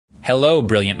Hello,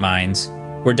 brilliant minds.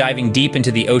 We're diving deep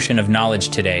into the ocean of knowledge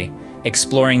today,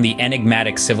 exploring the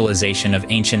enigmatic civilization of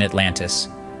ancient Atlantis.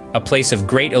 A place of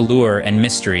great allure and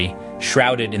mystery,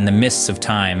 shrouded in the mists of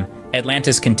time,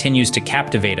 Atlantis continues to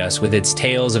captivate us with its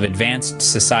tales of advanced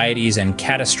societies and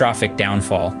catastrophic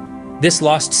downfall. This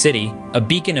lost city, a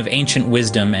beacon of ancient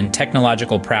wisdom and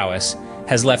technological prowess,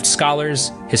 has left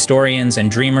scholars, historians,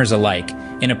 and dreamers alike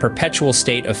in a perpetual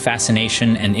state of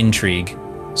fascination and intrigue.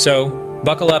 So,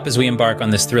 buckle up as we embark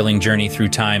on this thrilling journey through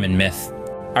time and myth.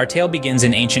 Our tale begins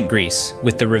in ancient Greece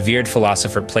with the revered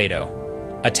philosopher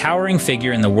Plato. A towering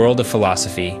figure in the world of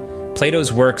philosophy,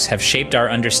 Plato's works have shaped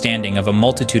our understanding of a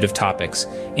multitude of topics,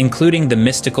 including the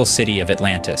mystical city of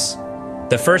Atlantis.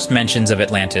 The first mentions of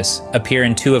Atlantis appear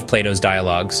in two of Plato's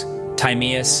dialogues,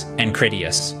 Timaeus and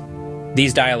Critias.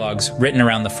 These dialogues, written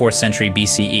around the 4th century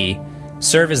BCE,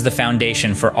 serve as the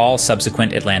foundation for all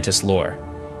subsequent Atlantis lore.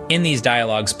 In these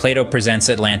dialogues, Plato presents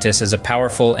Atlantis as a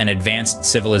powerful and advanced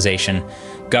civilization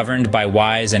governed by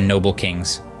wise and noble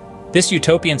kings. This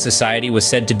utopian society was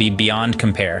said to be beyond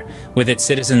compare, with its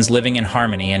citizens living in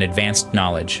harmony and advanced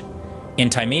knowledge. In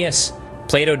Timaeus,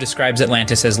 Plato describes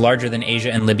Atlantis as larger than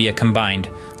Asia and Libya combined,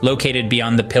 located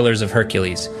beyond the Pillars of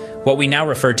Hercules, what we now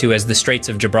refer to as the Straits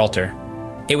of Gibraltar.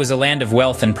 It was a land of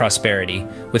wealth and prosperity,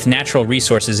 with natural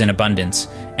resources in abundance,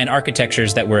 and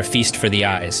architectures that were a feast for the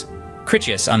eyes.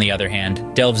 Critias, on the other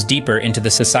hand, delves deeper into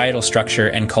the societal structure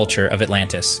and culture of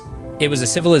Atlantis. It was a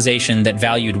civilization that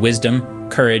valued wisdom,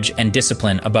 courage, and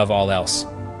discipline above all else.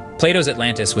 Plato's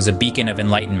Atlantis was a beacon of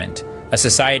enlightenment, a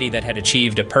society that had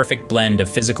achieved a perfect blend of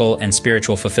physical and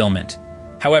spiritual fulfillment.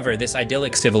 However, this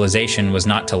idyllic civilization was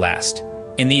not to last.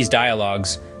 In these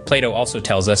dialogues, Plato also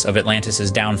tells us of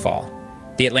Atlantis's downfall.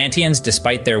 The Atlanteans,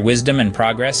 despite their wisdom and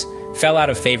progress, fell out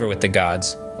of favor with the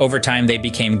gods. Over time, they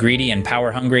became greedy and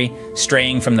power-hungry,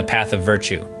 straying from the path of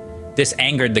virtue. This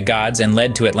angered the gods and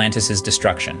led to Atlantis's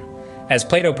destruction. As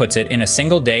Plato puts it, in a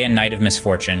single day and night of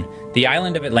misfortune, the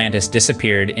island of Atlantis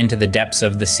disappeared into the depths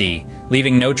of the sea,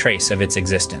 leaving no trace of its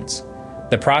existence.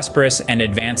 The prosperous and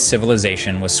advanced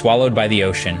civilization was swallowed by the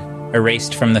ocean,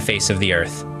 erased from the face of the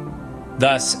earth.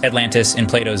 Thus, Atlantis, in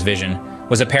Plato's vision,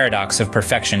 was a paradox of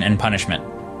perfection and punishment,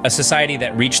 a society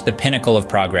that reached the pinnacle of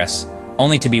progress,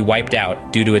 only to be wiped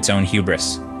out due to its own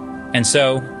hubris. And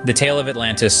so, the tale of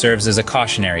Atlantis serves as a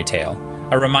cautionary tale,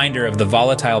 a reminder of the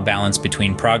volatile balance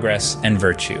between progress and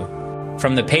virtue.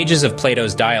 From the pages of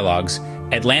Plato's dialogues,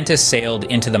 Atlantis sailed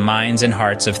into the minds and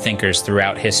hearts of thinkers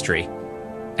throughout history.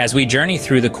 As we journey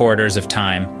through the corridors of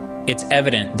time, it's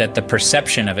evident that the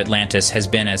perception of Atlantis has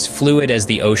been as fluid as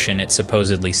the ocean it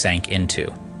supposedly sank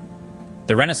into.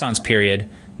 The Renaissance period,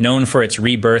 known for its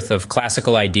rebirth of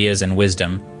classical ideas and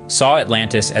wisdom, saw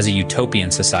Atlantis as a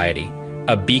utopian society,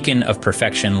 a beacon of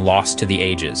perfection lost to the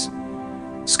ages.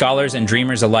 Scholars and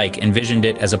dreamers alike envisioned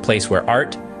it as a place where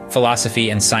art, philosophy,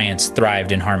 and science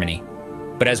thrived in harmony.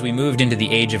 But as we moved into the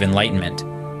Age of Enlightenment,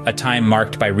 a time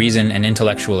marked by reason and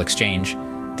intellectual exchange,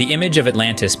 the image of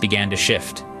Atlantis began to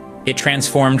shift. It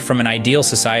transformed from an ideal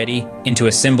society into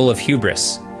a symbol of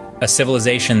hubris, a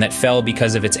civilization that fell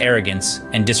because of its arrogance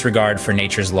and disregard for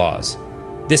nature's laws.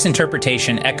 This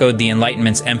interpretation echoed the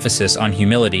Enlightenment's emphasis on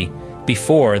humility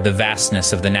before the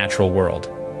vastness of the natural world.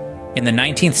 In the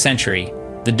 19th century,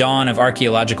 the dawn of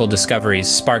archaeological discoveries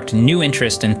sparked new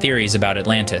interest and theories about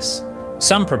Atlantis.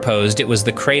 Some proposed it was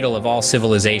the cradle of all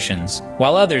civilizations,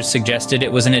 while others suggested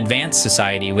it was an advanced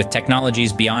society with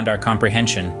technologies beyond our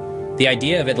comprehension. The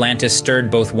idea of Atlantis stirred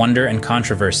both wonder and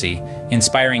controversy,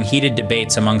 inspiring heated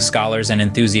debates among scholars and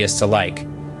enthusiasts alike.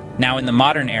 Now, in the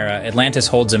modern era, Atlantis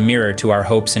holds a mirror to our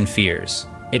hopes and fears.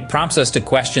 It prompts us to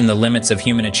question the limits of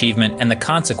human achievement and the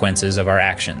consequences of our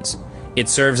actions. It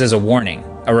serves as a warning,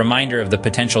 a reminder of the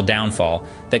potential downfall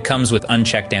that comes with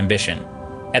unchecked ambition.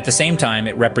 At the same time,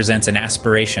 it represents an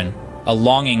aspiration, a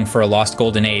longing for a lost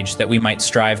golden age that we might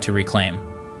strive to reclaim.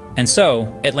 And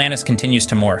so, Atlantis continues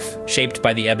to morph, shaped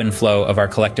by the ebb and flow of our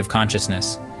collective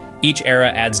consciousness. Each era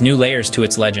adds new layers to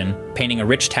its legend, painting a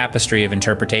rich tapestry of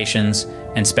interpretations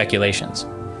and speculations.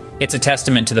 It's a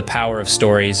testament to the power of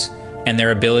stories and their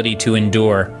ability to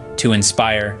endure, to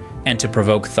inspire, and to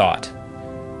provoke thought.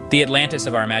 The Atlantis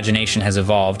of our imagination has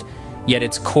evolved, yet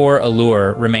its core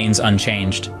allure remains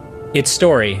unchanged. Its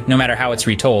story, no matter how it's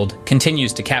retold,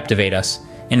 continues to captivate us,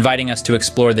 inviting us to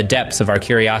explore the depths of our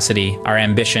curiosity, our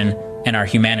ambition, and our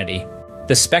humanity.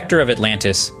 The specter of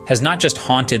Atlantis has not just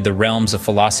haunted the realms of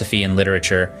philosophy and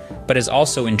literature, but has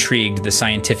also intrigued the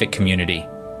scientific community.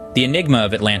 The enigma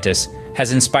of Atlantis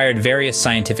has inspired various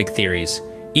scientific theories,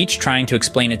 each trying to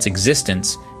explain its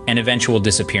existence and eventual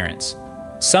disappearance.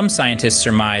 Some scientists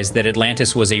surmise that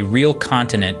Atlantis was a real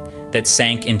continent that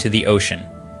sank into the ocean.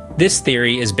 This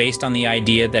theory is based on the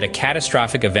idea that a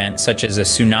catastrophic event such as a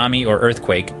tsunami or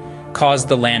earthquake caused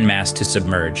the landmass to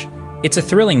submerge. It's a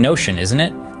thrilling notion, isn't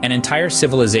it? An entire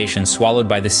civilization swallowed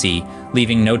by the sea,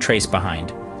 leaving no trace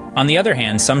behind. On the other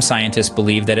hand, some scientists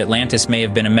believe that Atlantis may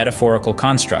have been a metaphorical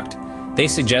construct. They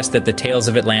suggest that the tales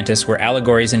of Atlantis were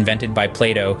allegories invented by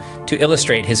Plato to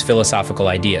illustrate his philosophical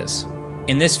ideas.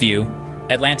 In this view,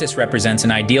 Atlantis represents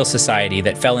an ideal society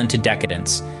that fell into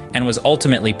decadence and was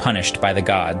ultimately punished by the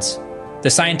gods. The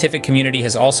scientific community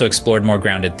has also explored more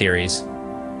grounded theories.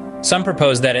 Some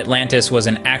propose that Atlantis was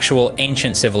an actual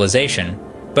ancient civilization,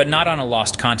 but not on a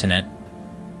lost continent.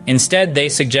 Instead, they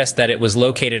suggest that it was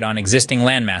located on existing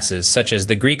landmasses such as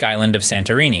the Greek island of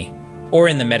Santorini, or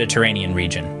in the Mediterranean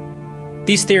region.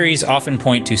 These theories often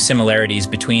point to similarities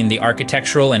between the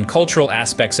architectural and cultural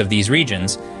aspects of these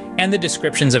regions and the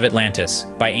descriptions of Atlantis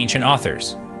by ancient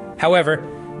authors. However,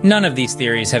 none of these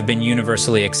theories have been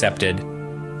universally accepted.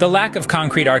 The lack of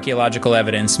concrete archaeological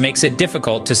evidence makes it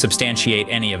difficult to substantiate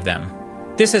any of them.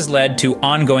 This has led to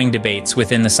ongoing debates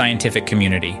within the scientific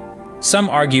community. Some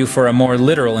argue for a more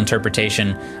literal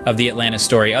interpretation of the Atlantis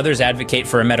story, others advocate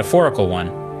for a metaphorical one,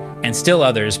 and still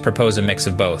others propose a mix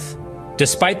of both.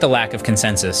 Despite the lack of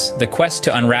consensus, the quest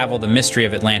to unravel the mystery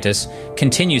of Atlantis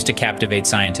continues to captivate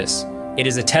scientists. It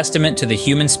is a testament to the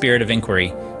human spirit of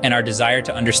inquiry and our desire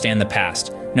to understand the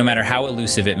past, no matter how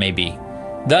elusive it may be.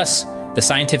 Thus, the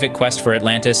scientific quest for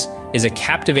Atlantis is a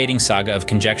captivating saga of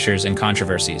conjectures and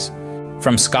controversies.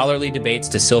 From scholarly debates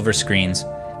to silver screens,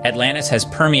 Atlantis has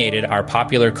permeated our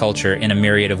popular culture in a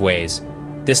myriad of ways.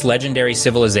 This legendary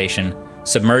civilization,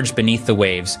 submerged beneath the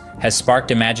waves, has sparked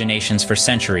imaginations for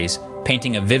centuries,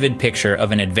 painting a vivid picture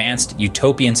of an advanced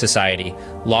utopian society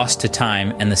lost to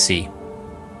time and the sea.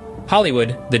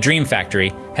 Hollywood, the Dream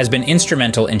Factory, has been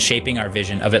instrumental in shaping our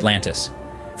vision of Atlantis.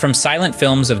 From silent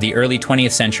films of the early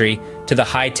 20th century to the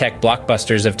high-tech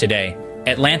blockbusters of today,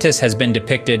 Atlantis has been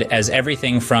depicted as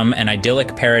everything from an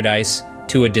idyllic paradise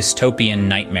to a dystopian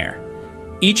nightmare.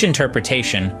 Each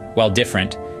interpretation, while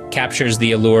different, captures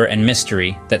the allure and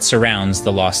mystery that surrounds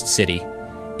the lost city.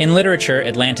 In literature,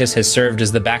 Atlantis has served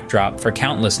as the backdrop for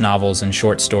countless novels and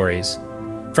short stories.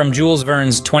 From Jules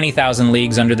Verne's 20,000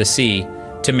 Leagues Under the Sea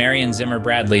to Marion Zimmer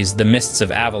Bradley's The Mists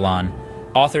of Avalon,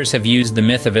 authors have used the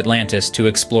myth of Atlantis to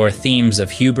explore themes of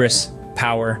hubris,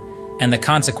 power, and the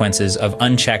consequences of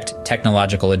unchecked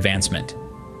technological advancement.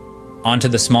 Onto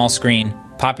the small screen,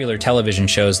 popular television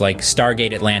shows like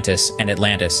Stargate Atlantis and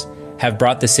Atlantis have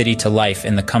brought the city to life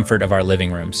in the comfort of our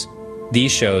living rooms.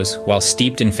 These shows, while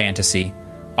steeped in fantasy,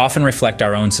 often reflect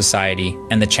our own society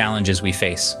and the challenges we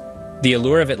face. The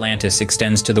allure of Atlantis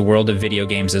extends to the world of video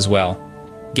games as well.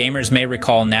 Gamers may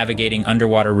recall navigating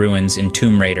underwater ruins in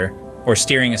Tomb Raider or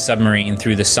steering a submarine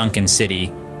through the sunken city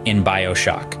in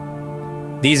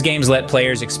BioShock. These games let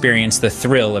players experience the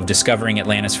thrill of discovering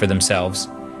Atlantis for themselves,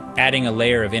 adding a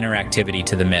layer of interactivity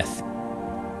to the myth.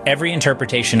 Every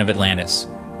interpretation of Atlantis,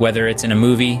 whether it's in a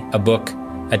movie, a book,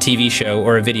 a TV show,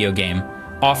 or a video game,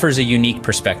 offers a unique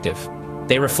perspective.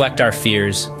 They reflect our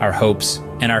fears, our hopes,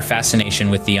 and our fascination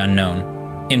with the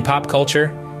unknown. In pop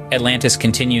culture, Atlantis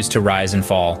continues to rise and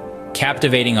fall,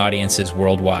 captivating audiences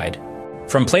worldwide.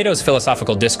 From Plato's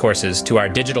philosophical discourses to our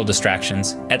digital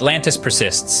distractions, Atlantis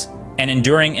persists, an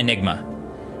enduring enigma.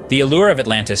 The allure of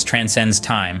Atlantis transcends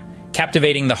time,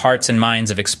 captivating the hearts and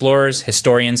minds of explorers,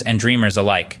 historians, and dreamers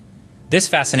alike. This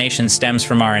fascination stems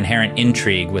from our inherent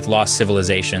intrigue with lost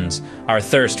civilizations, our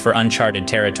thirst for uncharted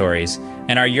territories,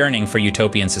 and our yearning for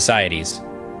utopian societies.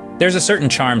 There's a certain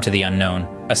charm to the unknown,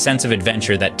 a sense of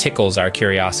adventure that tickles our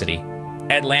curiosity.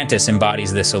 Atlantis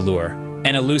embodies this allure,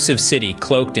 an elusive city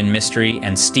cloaked in mystery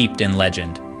and steeped in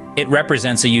legend. It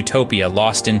represents a utopia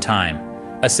lost in time,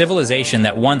 a civilization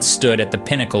that once stood at the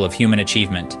pinnacle of human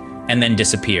achievement and then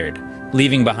disappeared,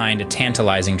 leaving behind a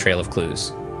tantalizing trail of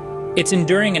clues. Its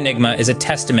enduring enigma is a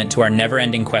testament to our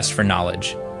never-ending quest for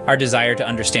knowledge, our desire to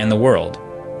understand the world,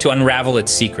 to unravel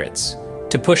its secrets,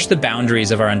 to push the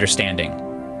boundaries of our understanding.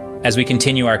 As we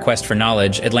continue our quest for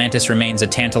knowledge, Atlantis remains a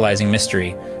tantalizing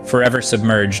mystery, forever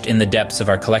submerged in the depths of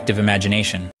our collective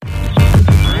imagination.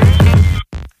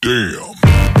 Damn.